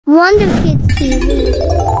Wonder Kids TV.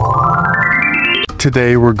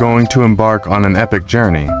 Today we're going to embark on an epic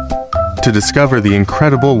journey to discover the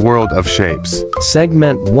incredible world of shapes.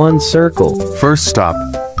 Segment 1 Circle. First stop,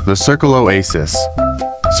 the Circle Oasis.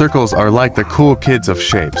 Circles are like the cool kids of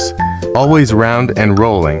shapes, always round and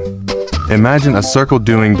rolling. Imagine a circle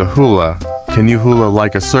doing the hula. Can you hula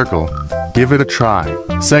like a circle? Give it a try.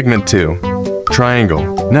 Segment 2,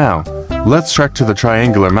 Triangle. Now, let's trek to the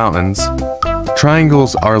triangular mountains.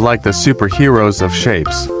 Triangles are like the superheroes of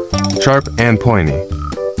shapes, sharp and pointy.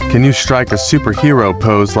 Can you strike a superhero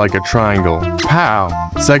pose like a triangle? Pow!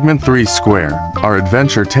 Segment 3 Square. Our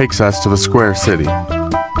adventure takes us to the Square City.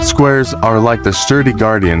 Squares are like the sturdy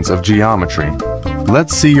guardians of geometry.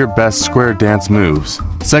 Let's see your best square dance moves.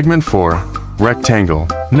 Segment 4 Rectangle.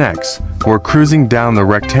 Next, we're cruising down the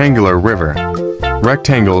rectangular river.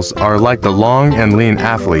 Rectangles are like the long and lean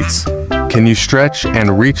athletes. Can you stretch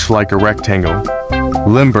and reach like a rectangle?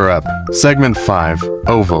 Limber up. Segment 5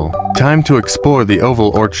 Oval. Time to explore the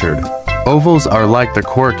oval orchard. Ovals are like the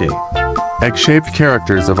quirky, egg-shaped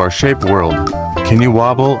characters of our shape world. Can you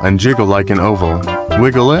wobble and jiggle like an oval?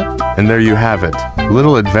 Wiggle it, and there you have it,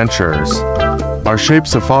 little adventurers. Our shape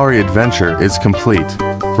safari adventure is complete.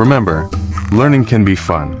 Remember, learning can be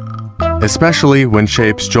fun, especially when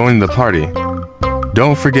shapes join the party.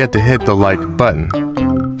 Don't forget to hit the like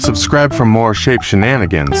button, subscribe for more shape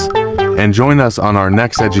shenanigans, and join us on our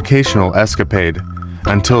next educational escapade.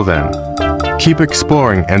 Until then, keep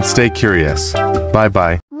exploring and stay curious.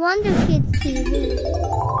 Bye-bye. Wonder Kids TV.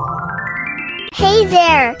 Hey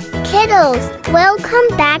there, kiddos!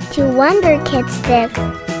 Welcome back to Wonder Kids Div,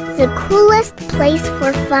 the coolest place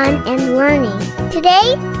for fun and learning.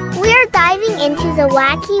 Today, we're diving into the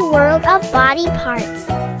wacky world of body parts.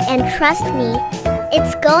 And trust me,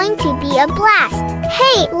 it's going to be a blast.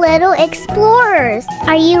 Hey, little explorers!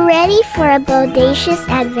 Are you ready for a bodacious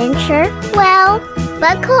adventure? Well,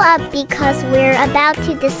 buckle up because we're about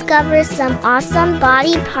to discover some awesome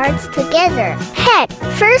body parts together. Heck,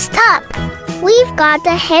 first up, we've got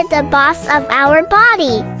to hit the boss of our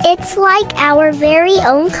body. It's like our very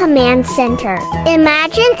own command center.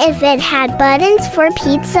 Imagine if it had buttons for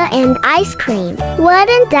pizza and ice cream.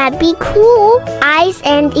 Wouldn't that be cool? Eyes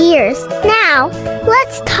and ears. Now,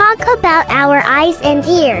 let's talk about our eyes and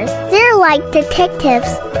ears. They're like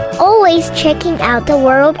detectives, always checking out the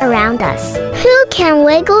world around us. Who can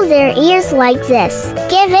wiggle their ears like this?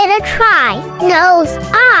 Give it a try. Nose.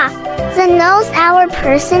 The nose, our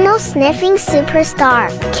personal sniffing superstar.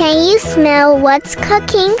 Can you smell what's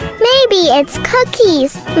cooking? Maybe it's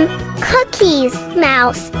cookies. Cookies.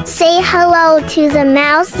 Mouse. Say hello to the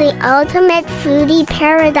mouse, the ultimate foodie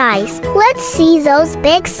paradise. Let's see those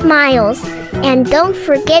big smiles. And don't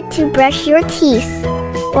forget to brush your teeth,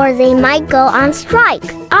 or they might go on strike.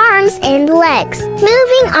 Arms and legs.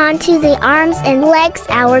 Moving on to the arms and legs,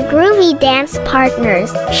 our groovy dance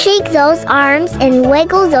partners. Shake those arms and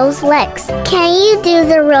wiggle those legs. Can you do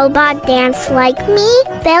the robot dance like me?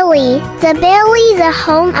 Belly. The belly, the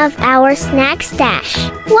home of our snack stash.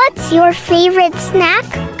 What's your favorite snack?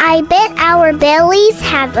 I bet our bellies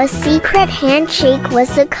have a secret handshake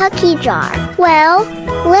with the cookie jar. Well,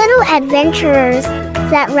 little adventurers,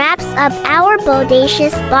 that wraps up our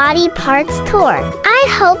bodacious body parts tour. I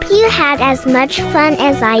hope you had as much fun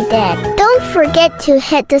as I did. Don't forget to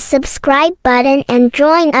hit the subscribe button and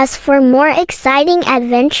join us for more exciting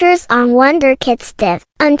adventures on Wonder Kids Div.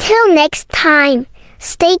 Until next time,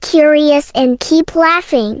 stay curious and keep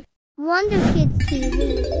laughing. Wonder Kids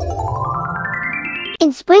TV.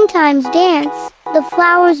 In springtime's dance, the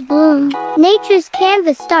flowers bloom, nature's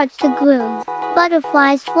canvas starts to gloom.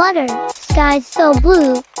 Butterflies flutter, skies so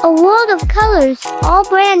blue, a world of colors, all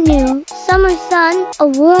brand new. Summer sun, a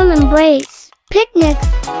warm embrace. Picnics,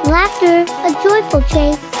 laughter, a joyful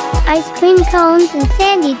chase. Ice cream cones and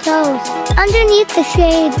sandy toes. Underneath the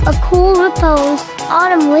shade, a cool repose.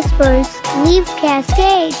 Autumn whispers, leaves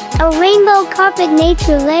cascade. A rainbow carpet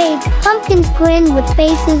nature laid. Pumpkins grin with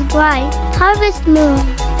faces bright. Harvest moon,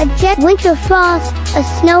 a jet winter frost, a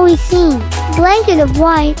snowy scene. Blanket of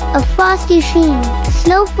white, a frosty sheen.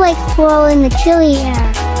 Snowflakes twirl in the chilly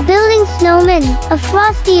air. Building snowmen, a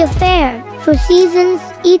frosty affair. For seasons,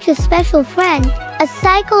 each a special friend. A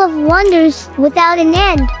cycle of wonders without an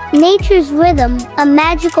end. Nature's rhythm, a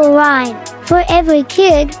magical rhyme. For every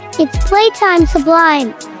kid, it's playtime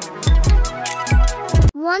sublime.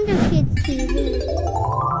 Wonder Kids TV.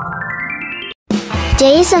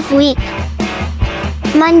 Days of week.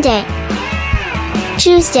 Monday,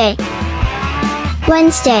 Tuesday,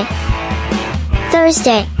 Wednesday,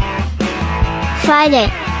 Thursday, Friday,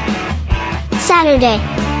 Saturday,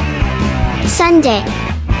 Sunday,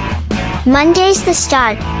 Monday's the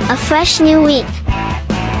start, a fresh new week.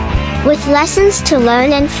 With lessons to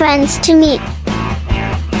learn and friends to meet.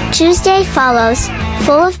 Tuesday follows,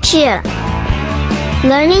 full of cheer.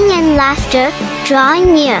 Learning and laughter,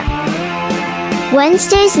 drawing near.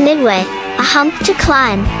 Wednesday's midway, a hump to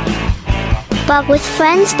climb. But with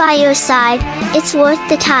friends by your side, it's worth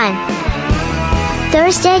the time.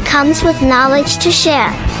 Thursday comes with knowledge to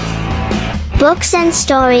share. Books and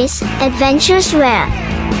stories, adventures rare.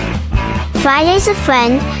 Friday's a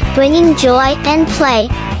friend, bringing joy and play.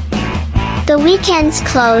 The weekend's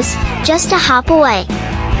close, just a hop away.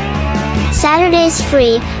 Saturday's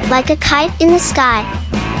free, like a kite in the sky.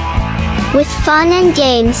 With fun and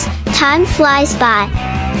games, time flies by.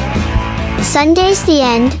 Sunday's the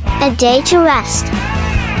end, a day to rest.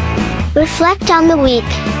 Reflect on the week,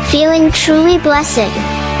 feeling truly blessed.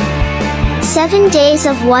 7 days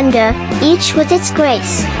of wonder, each with its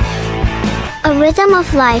grace. A rhythm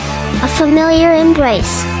of life, a familiar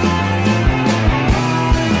embrace.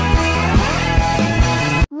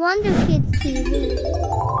 Wonder Kids TV.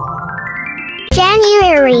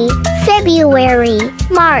 January, February,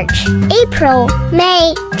 March, April,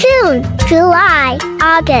 May, June, July,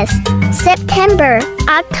 August, September,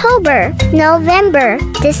 October, November,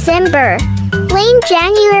 December. Blame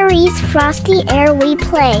January's frosty air we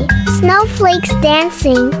play. Snowflakes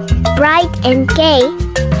dancing, bright and gay.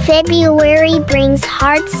 February brings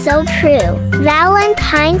hearts so true.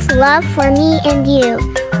 Valentine's love for me and you.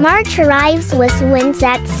 March arrives with winds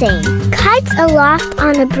that sing. Kites aloft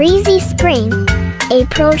on a breezy spring.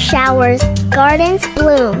 April showers, gardens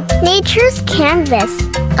bloom. Nature's canvas,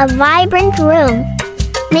 a vibrant room.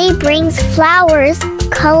 May brings flowers,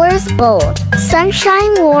 colors bold.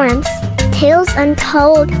 Sunshine warms, tales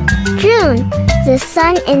untold. June, the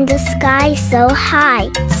sun in the sky so high.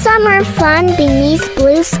 Summer fun beneath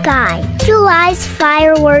blue sky. July's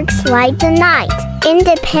fireworks light the night.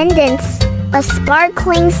 Independence, a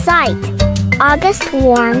sparkling sight. August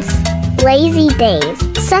warms, lazy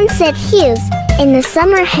days. Sunset hues in the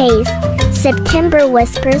summer haze. September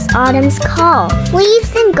whispers autumn's call.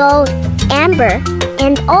 Leaves in gold, amber,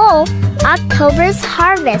 and all. October's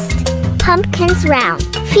harvest, pumpkins round.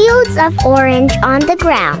 Fields of orange on the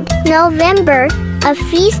ground. November, a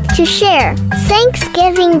feast to share.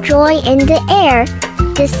 Thanksgiving joy in the air.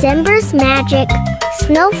 December's magic,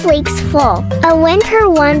 snowflakes full. A winter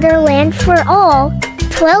wonderland for all.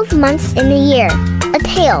 12 months in the year. A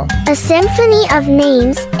tale, a symphony of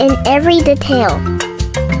names in every detail.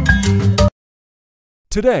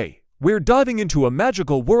 Today, we're diving into a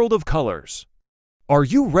magical world of colors. Are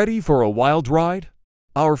you ready for a wild ride?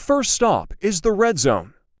 Our first stop is the red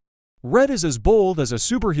zone. Red is as bold as a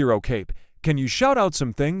superhero cape. Can you shout out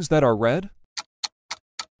some things that are red?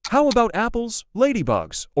 How about apples,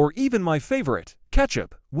 ladybugs, or even my favorite,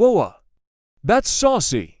 ketchup, whoa? That's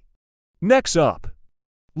saucy. Next up,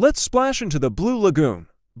 let's splash into the blue lagoon.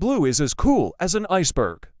 Blue is as cool as an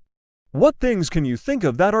iceberg. What things can you think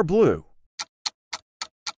of that are blue?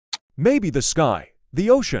 Maybe the sky, the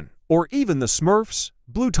ocean, or even the Smurfs'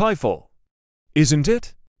 blue typhoon. Isn't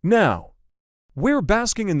it? Now, we're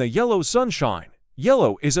basking in the yellow sunshine.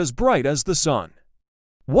 Yellow is as bright as the sun.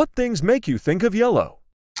 What things make you think of yellow?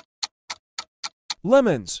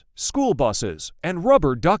 Lemons, school buses, and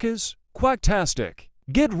rubber duckies? Quacktastic.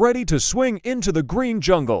 Get ready to swing into the green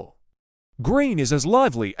jungle. Green is as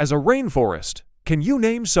lively as a rainforest. Can you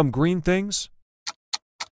name some green things?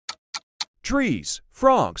 Trees,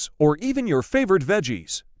 frogs, or even your favorite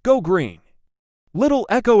veggies. Go green. Little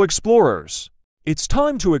eco explorers. It's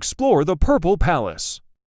time to explore the purple palace.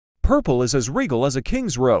 Purple is as regal as a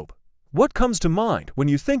king's robe. What comes to mind when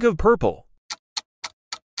you think of purple?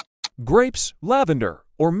 Grapes, lavender,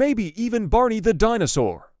 or maybe even Barney the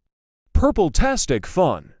dinosaur. Purple-tastic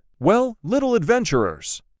fun. Well, little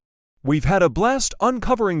adventurers, we've had a blast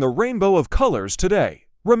uncovering the rainbow of colors today.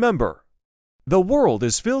 Remember, the world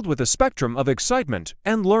is filled with a spectrum of excitement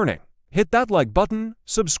and learning. Hit that like button,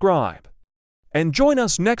 subscribe, and join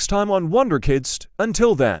us next time on Wonder Kids.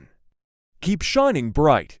 Until then, keep shining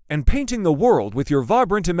bright and painting the world with your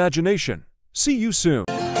vibrant imagination. See you soon.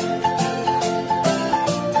 1,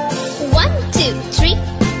 2, 3,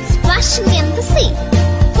 splashing in the sea.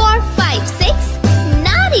 4, 5, 6,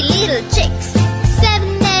 naughty little chicks.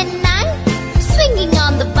 7 and 9, swinging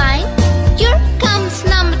on the vine. Here comes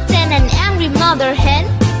number 10, an angry mother hen.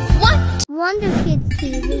 What? Wonder Kids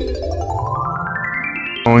TV.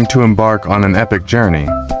 Going to embark on an epic journey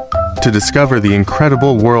to discover the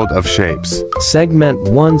incredible world of shapes. Segment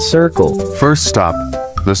 1 Circle. First stop,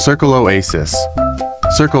 the Circle Oasis.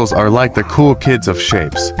 Circles are like the cool kids of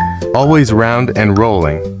shapes, always round and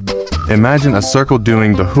rolling. Imagine a circle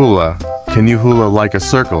doing the hula. Can you hula like a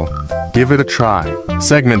circle? Give it a try.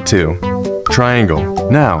 Segment 2.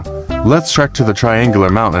 Triangle. Now, let's trek to the triangular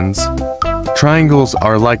mountains. Triangles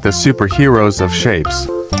are like the superheroes of shapes.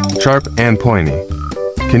 Sharp and pointy.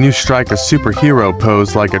 Can you strike a superhero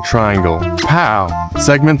pose like a triangle? Pow!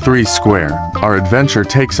 Segment 3. Square. Our adventure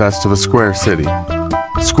takes us to the square city.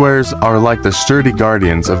 Squares are like the sturdy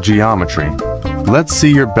guardians of geometry. Let's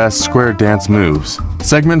see your best square dance moves.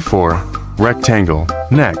 Segment 4. Rectangle.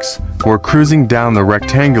 Next, we're cruising down the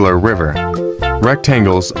rectangular river.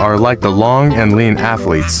 Rectangles are like the long and lean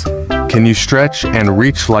athletes. Can you stretch and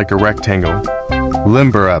reach like a rectangle?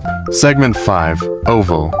 Limber up. Segment 5.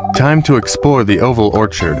 Oval. Time to explore the oval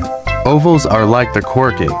orchard. Ovals are like the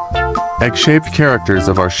quirky, egg-shaped characters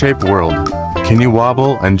of our shape world. Can you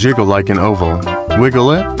wobble and jiggle like an oval?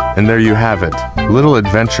 Wiggle it, and there you have it, little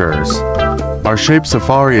adventurers. Our shape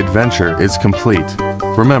safari adventure is complete.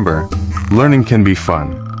 Remember, learning can be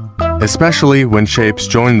fun, especially when shapes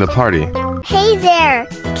join the party. Hey there,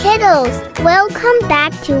 kiddos! Welcome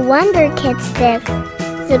back to Wonder Kids Div,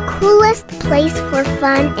 the coolest place for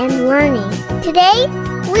fun and learning. Today,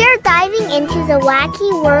 we are diving into the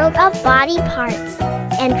wacky world of body parts.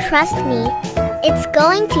 And trust me, it's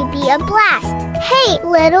going to be a blast. Hey,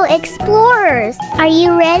 little explorers! Are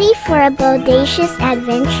you ready for a bodacious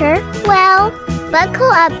adventure? Well,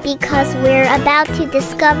 buckle up because we're about to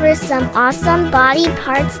discover some awesome body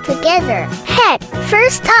parts together. Head,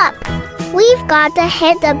 first up! We've got the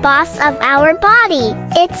head, the boss of our body.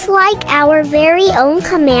 It's like our very own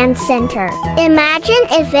command center. Imagine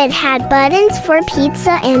if it had buttons for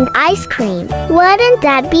pizza and ice cream. Wouldn't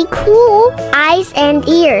that be cool? Eyes and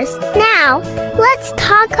ears. Now, let's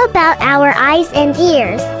talk about our eyes and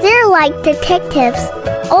ears. They're like detectives,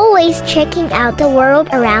 always checking out the world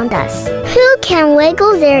around us. Who can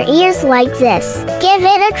wiggle their ears like this? Give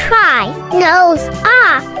it a try. Nose.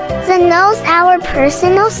 The nose, our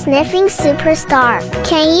personal sniffing superstar.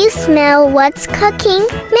 Can you smell what's cooking?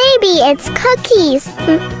 Maybe it's cookies.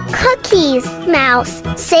 Cookies. Mouse.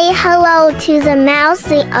 Say hello to the mouse,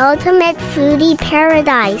 the ultimate foodie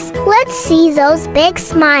paradise. Let's see those big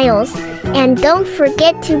smiles. And don't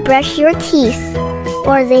forget to brush your teeth,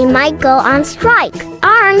 or they might go on strike.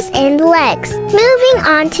 Arms and legs. Moving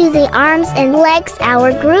on to the arms and legs,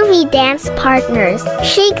 our groovy dance partners.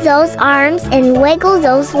 Shake those arms and wiggle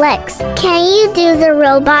those legs. Can you do the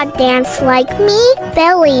robot dance like me?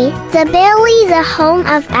 Belly. The belly, the home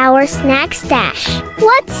of our snack stash.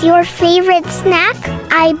 What's your favorite snack?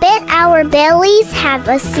 I bet our bellies have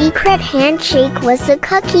a secret handshake with the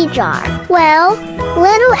cookie jar. Well,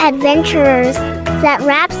 little adventurers, that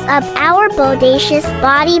wraps up our bodacious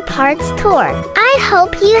body parts tour. I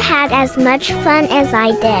hope you had as much fun as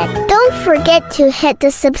I did. Don't forget to hit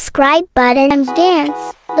the subscribe button.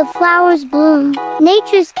 Dance, the flowers bloom,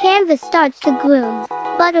 nature's canvas starts to gloom.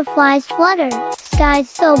 Butterflies flutter, skies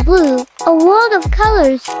so blue, a world of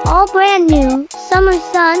colors, all brand new. Summer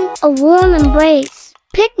sun, a warm embrace.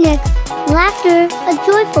 Picnics, laughter, a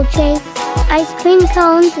joyful chase. Ice cream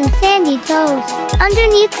cones and sandy toes.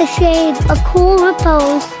 Underneath the shade, a cool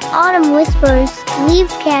repose. Autumn whispers,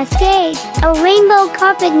 leaves cascade. A rainbow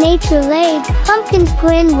carpet nature laid. Pumpkins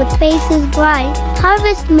grin with faces bright.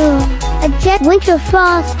 Harvest moon, a jet winter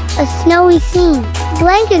frost, a snowy scene.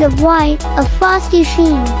 Blanket of white, a frosty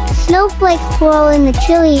sheen. Snowflakes twirl in the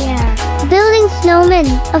chilly air. Building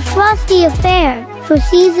snowmen, a frosty affair. For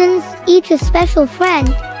seasons, each a special friend.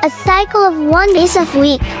 A cycle of wonders of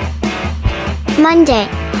week. Monday,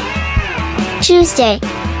 Tuesday,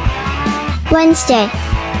 Wednesday,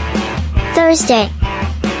 Thursday,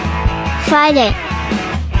 Friday,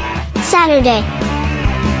 Saturday,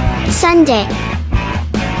 Sunday.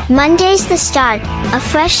 Monday's the start, a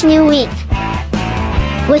fresh new week,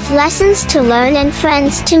 with lessons to learn and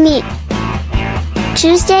friends to meet.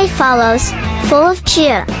 Tuesday follows, full of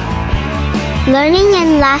cheer, learning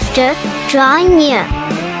and laughter, drawing near.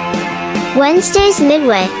 Wednesday's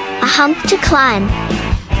midway, a hump to climb,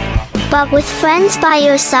 but with friends by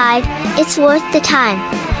your side, it's worth the time.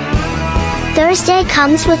 Thursday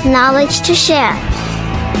comes with knowledge to share,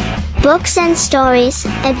 books and stories,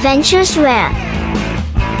 adventures rare.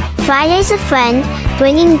 Friday's a friend,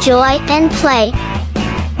 bringing joy and play.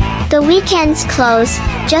 The weekends close,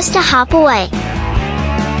 just a hop away.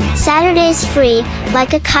 Saturday's free,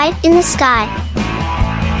 like a kite in the sky.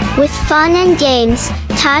 With fun and games,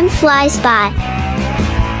 time flies by.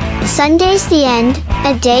 Sunday's the end,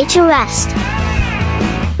 a day to rest.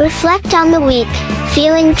 Reflect on the week,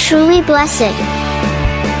 feeling truly blessed.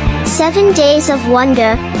 7 days of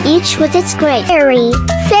wonder, each with its grace.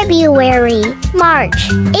 February, March,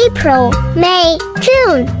 April, May,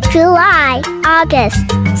 June, July,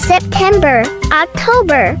 August, September,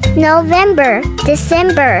 October, November,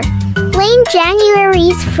 December. Late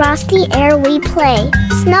January's frosty air we play,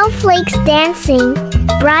 snowflakes dancing,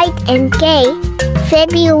 bright and gay.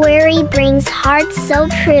 February brings hearts so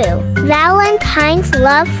true, Valentine's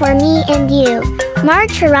love for me and you.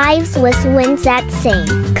 March arrives with winds that sing,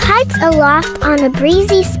 kites aloft on a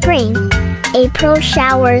breezy spring. April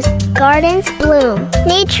showers, gardens bloom,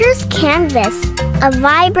 nature's canvas, a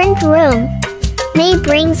vibrant room. May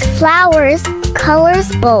brings flowers,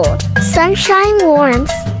 colors bold, sunshine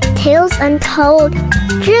warms, tales untold.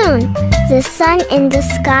 June, the sun in the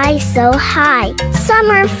sky so high,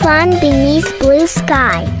 summer fun beneath blue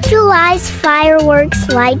sky. July's fireworks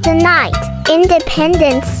light the night,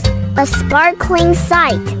 independence, a sparkling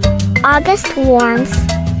sight. August warms,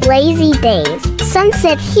 lazy days,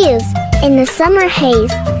 sunset hues in the summer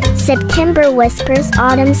haze. September whispers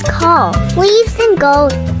autumn's call, leaves in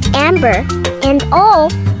gold, amber, and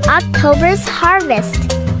all. October's harvest,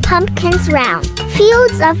 pumpkins round,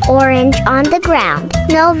 fields of orange on the ground.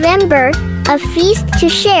 November, a feast to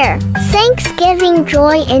share, Thanksgiving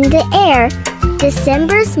joy in the air.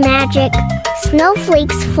 December's magic,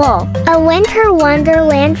 snowflakes fall, a winter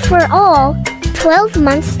wonderland for all. 12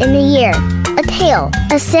 months in a year, a tale,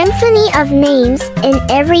 a symphony of names in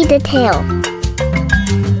every detail.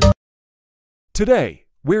 Today,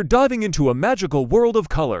 we're diving into a magical world of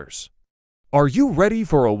colors. Are you ready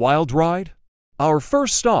for a wild ride? Our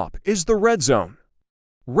first stop is the red zone.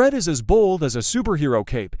 Red is as bold as a superhero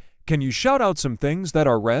cape. Can you shout out some things that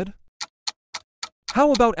are red?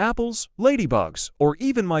 How about apples, ladybugs, or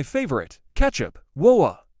even my favorite, ketchup,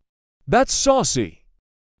 whoa? That's saucy.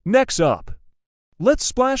 Next up, let's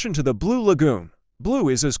splash into the blue lagoon. Blue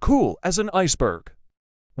is as cool as an iceberg.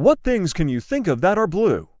 What things can you think of that are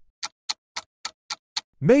blue?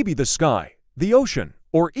 Maybe the sky, the ocean,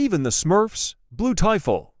 or even the Smurfs, blue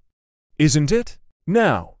typhoon. Isn't it?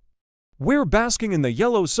 Now, we're basking in the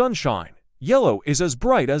yellow sunshine. Yellow is as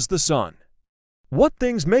bright as the sun. What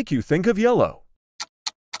things make you think of yellow?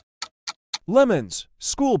 Lemons,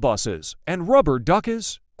 school buses, and rubber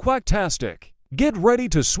duckies, quacktastic. Get ready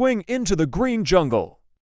to swing into the green jungle.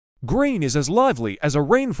 Green is as lively as a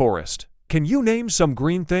rainforest. Can you name some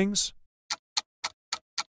green things?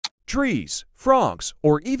 Trees, frogs,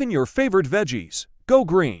 or even your favorite veggies, go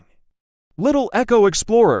green. Little echo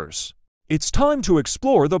explorers, it's time to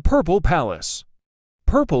explore the purple palace.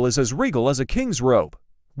 Purple is as regal as a king's robe.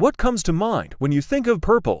 What comes to mind when you think of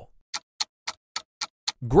purple?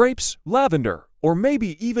 Grapes, lavender, or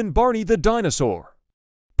maybe even Barney the dinosaur.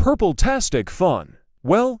 Purple-tastic fun.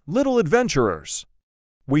 Well, little adventurers,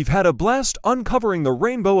 we've had a blast uncovering the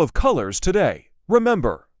rainbow of colors today.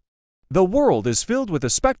 Remember, the world is filled with a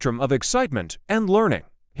spectrum of excitement and learning.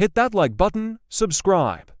 Hit that like button,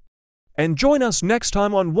 subscribe, and join us next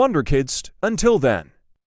time on Wonder Kids. Until then,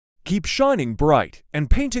 keep shining bright and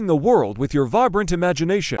painting the world with your vibrant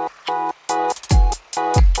imagination.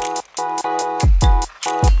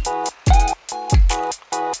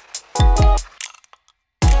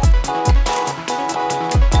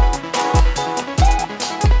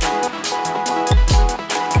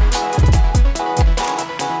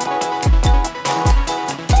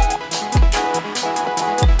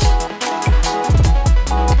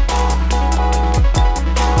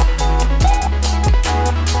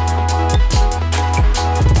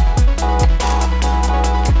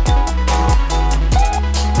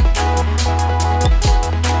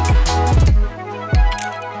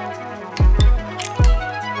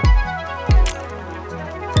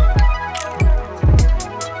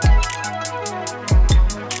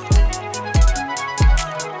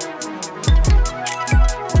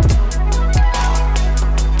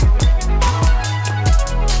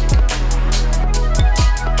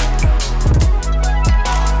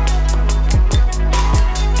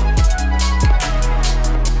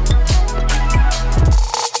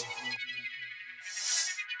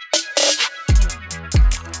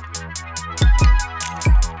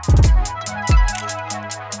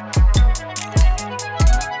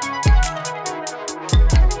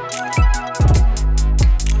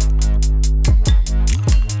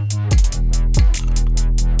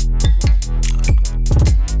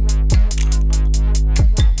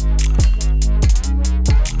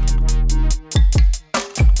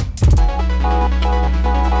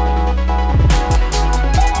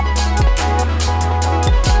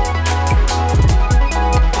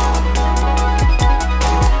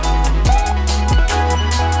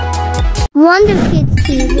 Wonder Kids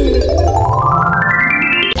TV.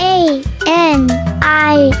 A-N-I-M-A-L.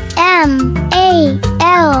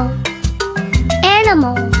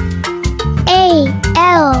 Animal.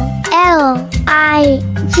 A-L.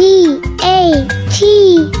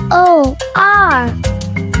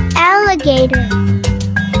 alligator.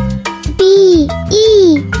 B-E-A-R,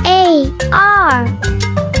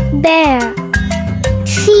 bear.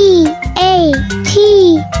 C-A-T,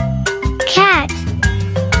 cat.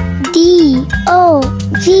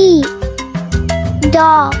 D-O-G,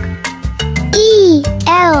 dog. E-L-E-P-H-A-N-T,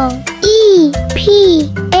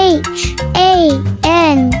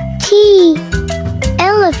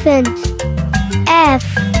 elephant.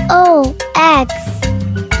 F-O-X,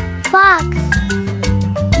 fox.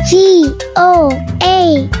 G-O-A-T,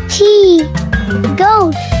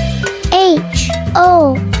 goat. H-O-R-S-E,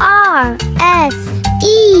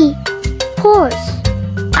 horse.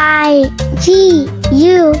 I-G-U-A-N-A,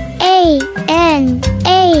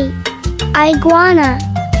 iguana.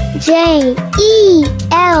 J-E-L-L-Y-F-I-S-H,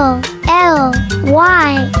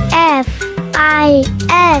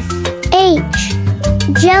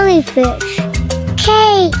 jellyfish.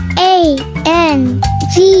 K-A-N-G-A-R-O-O,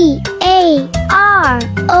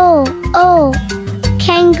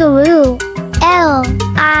 kangaroo. L-I-O-N,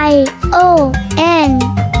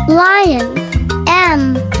 lion.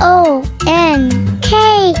 M-O-N-K-E-Y,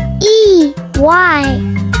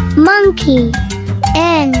 monkey.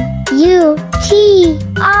 N-U-T-R-I-A,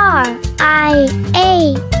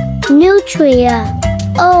 nutria.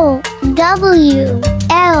 O-W-L,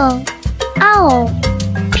 owl.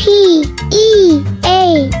 P-E-A-C-O-C-K,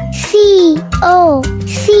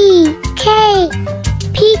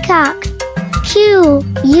 peacock. Q-U-A-I-L,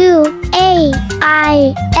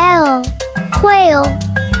 quail.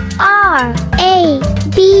 R-A-B-B-I-T,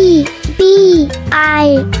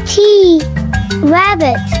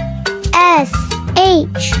 rabbit. S-H-A-R-K,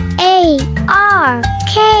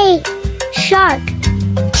 shark.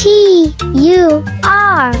 T-U-R-T-L-E,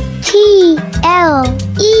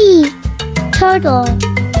 turtle.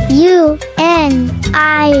 U-N-I-C-O-R-N,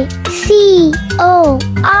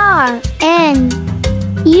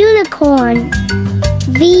 unicorn.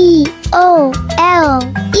 V-O-L-E,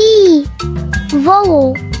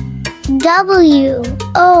 vole. W-O-L-F,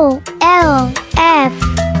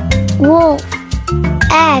 wolf.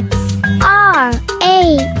 X-R-A-Y-F-I-S-H,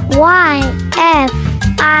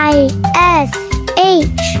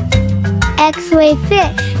 X-ray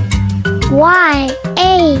fish.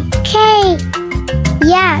 Y-A-K,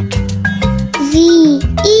 yak. Z-E-B-R-A,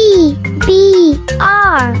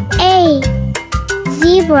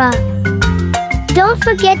 zebra. Don't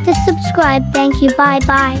forget to subscribe. Thank you.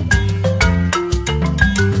 Bye-bye.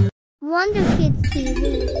 Wonder Kids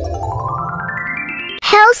TV.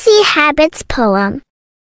 Healthy Habits Poem.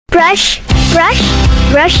 Brush, brush,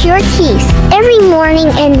 brush your teeth every morning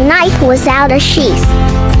and night without a sheath.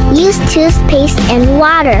 Use toothpaste and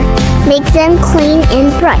water, make them clean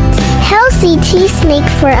and bright. Healthy teeth make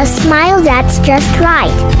for a smile that's just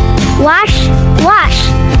right. Wash, wash,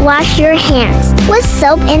 wash your hands with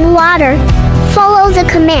soap and water. Follow the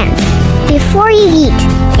commands before you eat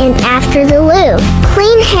and after the loo.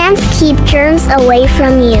 Clean hands keep germs away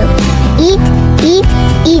from you. Eat, eat,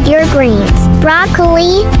 eat your greens.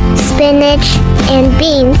 Broccoli, spinach, and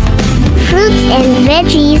beans. Fruits and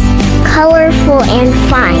veggies, colorful and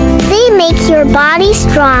fine. They make your body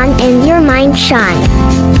strong and your mind shine.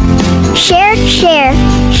 Share, share,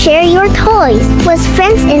 share your toys with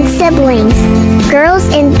friends and siblings, girls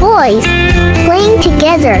and boys. Playing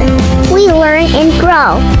together, we learn and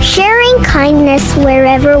grow, sharing kindness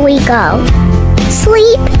wherever we go.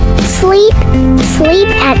 Sleep, sleep, sleep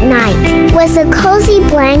at night, with a cozy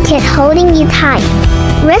blanket holding you tight.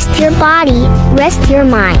 Rest your body, rest your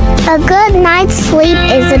mind. A good night's sleep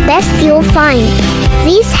is the best you'll find.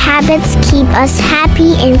 These habits keep us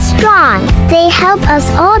happy and strong. They help us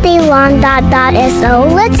all day long. So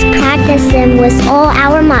let's practice them with all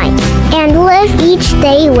our might and live each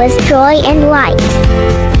day with joy and light.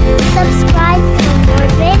 Subscribe for more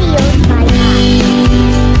videos. Bye-bye.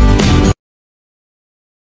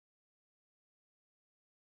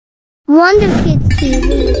 Wonder Kids TV.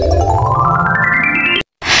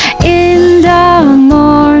 In the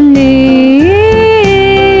morning,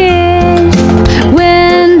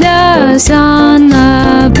 when the sun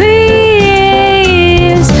appears,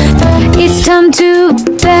 it's time to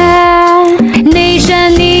bed.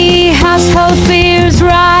 Nation, household fears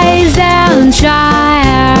rise and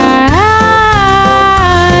shine.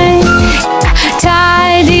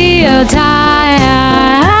 Tidy your time,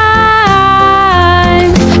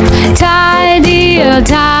 tidy your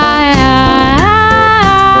time.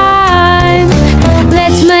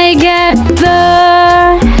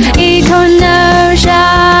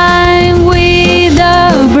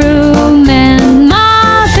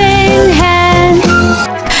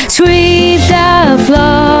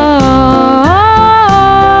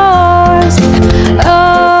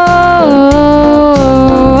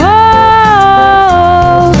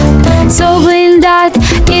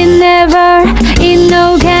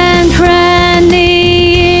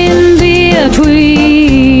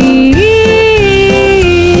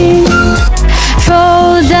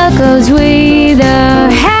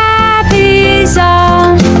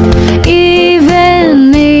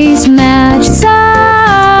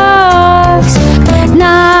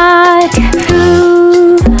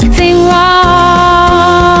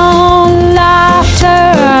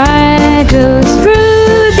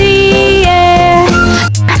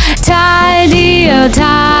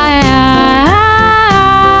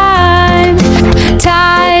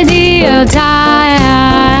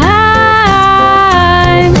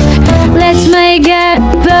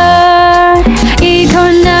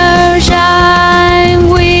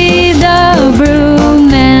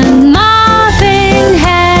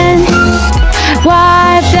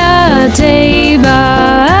 tables,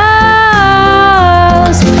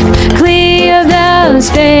 clear the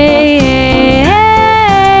space,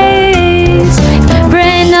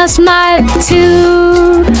 bring a smile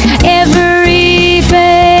to every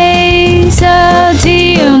face. A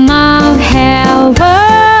dear mom helpers,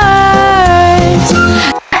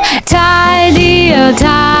 tidy your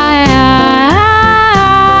time,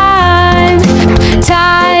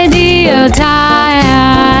 tidy your time.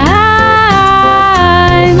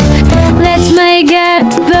 Let's make it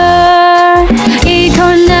the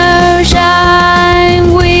eternal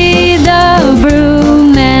shine with a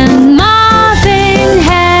broom and mop in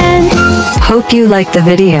hand. Hope you like the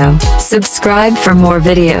video. Subscribe for more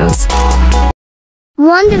videos.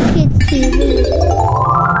 Wonder Kids TV.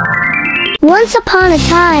 Once upon a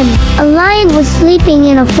time, a lion was sleeping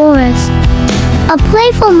in a forest. A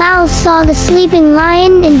playful mouse saw the sleeping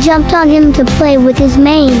lion and jumped on him to play with his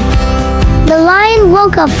mane. The lion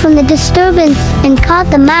woke up from the disturbance and caught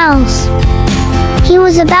the mouse. He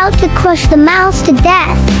was about to crush the mouse to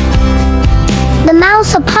death. The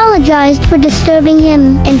mouse apologized for disturbing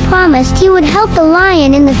him and promised he would help the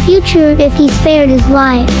lion in the future if he spared his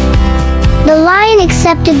life. The lion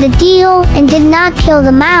accepted the deal and did not kill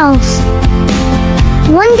the mouse.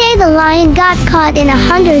 One day the lion got caught in a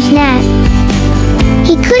hunter's net.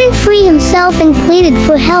 He couldn't free himself and pleaded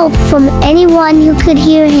for help from anyone who could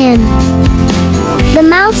hear him. The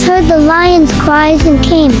mouse heard the lion's cries and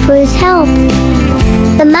came for his help.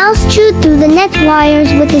 The mouse chewed through the net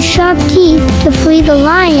wires with his sharp teeth to free the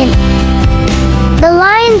lion. The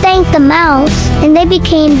lion thanked the mouse and they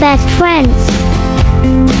became best friends.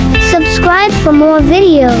 Subscribe for more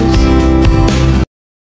videos.